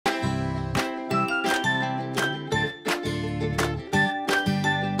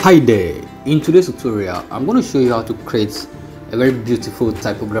Hi there, in today's tutorial I'm going to show you how to create a very beautiful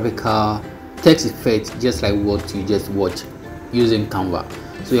typographical text effect just like what you just watched using Canva.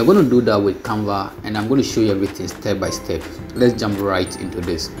 So you're going to do that with Canva and I'm going to show you everything step by step. Let's jump right into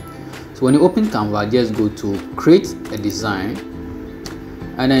this. So when you open Canva, just go to create a design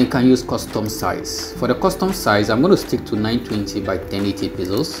and then you can use custom size. For the custom size, I'm going to stick to 920 by 1080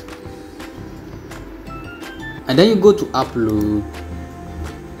 pixels. And then you go to upload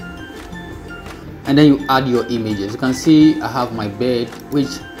and then you add your images. You can see I have my bed, which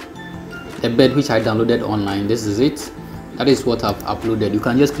I downloaded online. This is it. That is what I've uploaded. You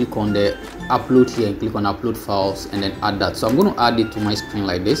can just click on the upload here and click on upload files and then add that. So I'm going to add it to my screen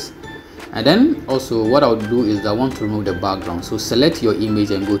like this. And then also what I'll do is I want to remove the background. So select your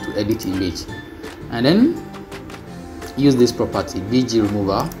image and go to edit image and then use this property BG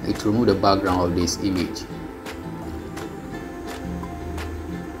remover to remove the background of this image.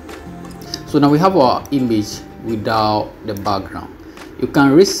 So now we have our image without the background. You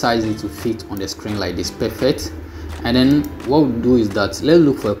can resize it to fit on the screen like this. Perfect. And then what we'll do is that let's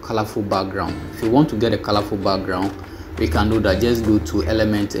look for a colorful background. If you want to get a colorful background, we can do that. Just go to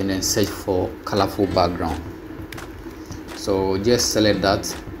element and then search for colorful background. So just select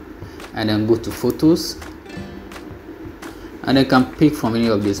that and then go to photos and then can pick from any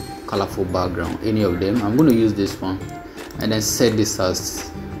of this colorful background, any of them. I'm going to use this one and then set this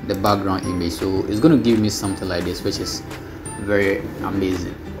as the background image. So it's going to give me something like this, which is very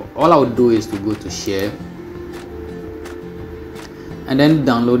amazing. All I would do is to go to share and then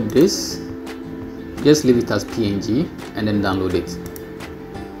download this. Just leave it as PNG and then download it.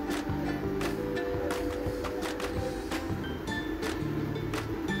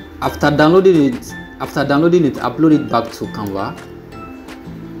 After downloading it, upload it back to Canva.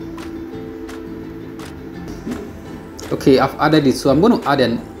 Okay, I've added it, so I'm going to add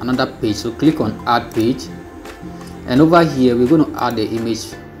another page. So click on add page and over here we're going to add the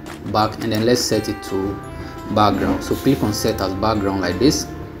image back and then let's set it to background. So click on set as background like this.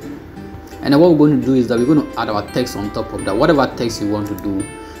 And then what we're going to do is that we're going to add our text on top of that. Whatever text you want to do,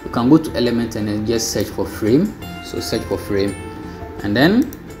 you can go to element and then just search for frame. So search for frame and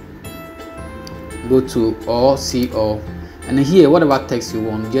then go to all, see all, and then here whatever text you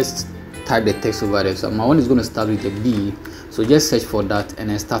want, just type the text over there. So my one is going to start with a B, so just search for that and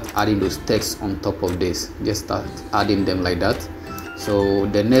then start adding those texts on top of this. Just start adding them like that. So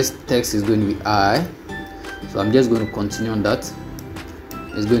the next text is going to be I, so I'm just going to continue on that.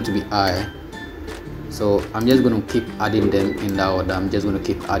 It's going to be I, so I'm just going to keep adding them in that order. I'm just going to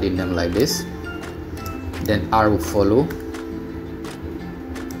keep adding them like this, then R will follow.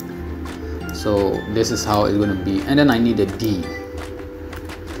 So this is how it's going to be, and then I need a D.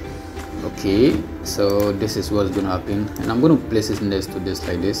 Okay, so this is what's going to happen, and I'm going to place it next to this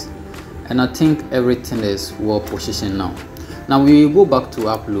like this, and I think everything is well positioned now. Now we go back to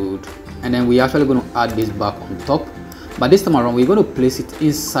upload and then we're actually going to add this back on top, but this time around we're going to place it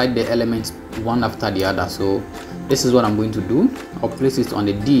inside the elements one after the other. So this is what I'm going to do. I'll place it on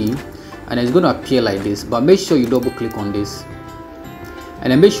the D and it's going to appear like this, but make sure you double click on this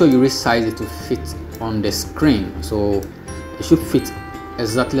and then make sure you resize it to fit on the screen. So it should fit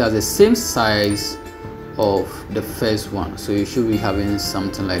exactly as the same size of the first one. So you should be having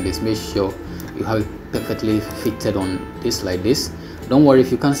something like this. Make sure you have it perfectly fitted on this like this. Don't worry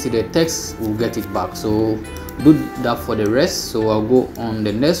if you can't see the text, we'll get it back. So do that for the rest. So I'll go on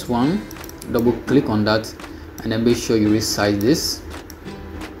the next one, double click on that and then make sure you resize this.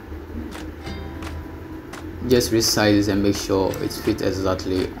 Just resize this and make sure it fits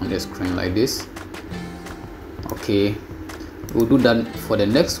exactly on the screen like this. Okay, we'll do that for the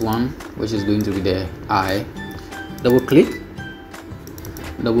next one, which is going to be the I. Double click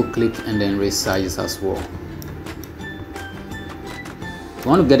and then resize as well. You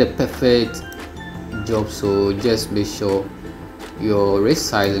want to get a perfect job, so just make sure your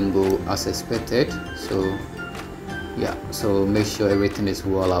resizing go as expected. So yeah, so make sure everything is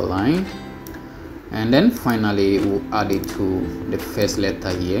well aligned, and then finally we'll add it to the first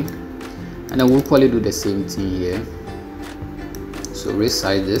letter here, and then we'll probably do the same thing here. So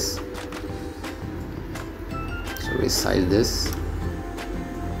resize this,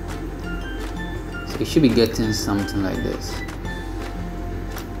 so you should be getting something like this.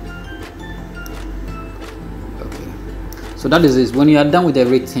 Okay, so that is it. When you are done with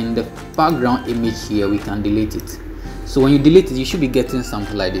everything, the background image here, we can delete it. So when you delete it, you should be getting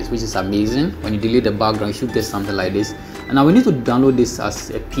something like this, which is amazing. When you delete the background, you should get something like this. And now we need to download this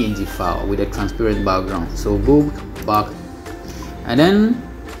as a PNG file with a transparent background. So go back and then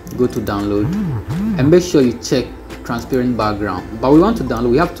go to download and make sure you check transparent background, but we want to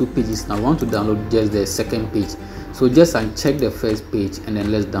download, we have 2 pages now. We want to download just the second page, so just uncheck the first page and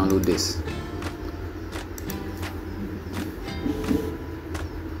then let's download this.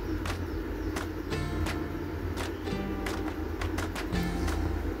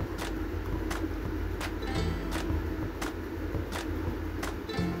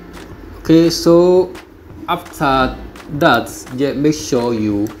 Okay, so after that, yeah, make sure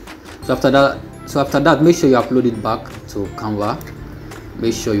you after that make sure you upload it back to Canva.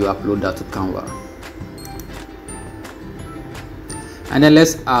 Make sure you upload that to Canva, and then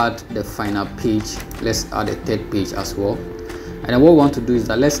let's add the final page. Let's add a third page as well. And then what we want to do is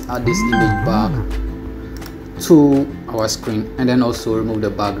that let's add this image back to our screen, and then also remove the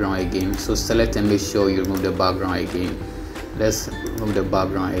background again. So select and make sure you remove the background again. Let's remove the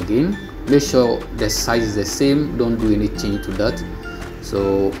background again. Make sure the size is the same, don't do any change to that.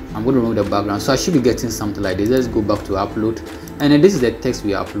 So I'm going to remove the background, so I should be getting something like this. Let's go back to upload, and then this is the text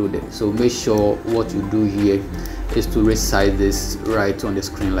we uploaded. So make sure what you do here is to resize this right on the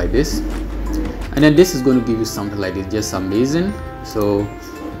screen like this, and then this is going to give you something like this. Just amazing. So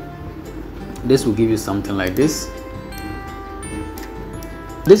this will give you something like this.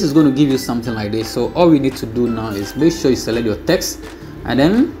 This is going to give you something like this. So all we need to do now is make sure you select your text, and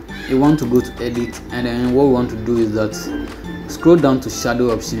then you want to go to edit, and then what we want to do is that scroll down to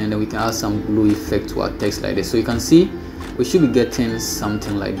shadow option, and then we can add some glue effect to our text like this. So you can see we should be getting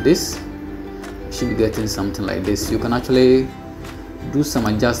something like this. You can actually do some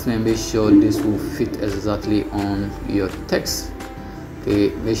adjustment, make sure this will fit exactly on your text. Okay,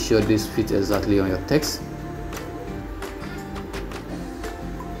 make sure this fits exactly on your text.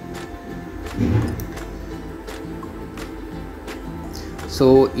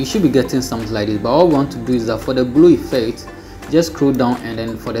 So you should be getting something like this. But all we want to do is that for the glue effect, just scroll down, and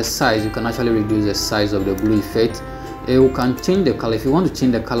then for the size, you can actually reduce the size of the glue effect. You can change the color. If you want to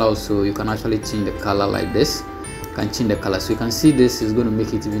change the color also, you can actually change the color like this. You can change the color, so you can see this is going to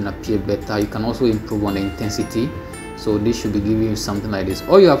make it even appear better. You can also improve on the intensity, so this should be giving you something like this.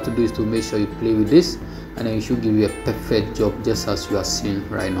 All you have to do is to make sure you play with this, and then it should give you a perfect job, just as you are seeing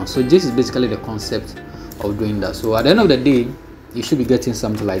right now. So this is basically the concept of doing that. So at the end of the day, you should be getting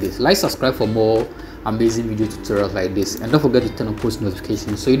something like this. Like, subscribe for more amazing video tutorials like this, and don't forget to turn on post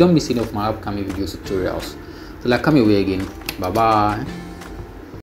notifications so you don't miss any of my upcoming video tutorials. So like, come your way again. Bye bye.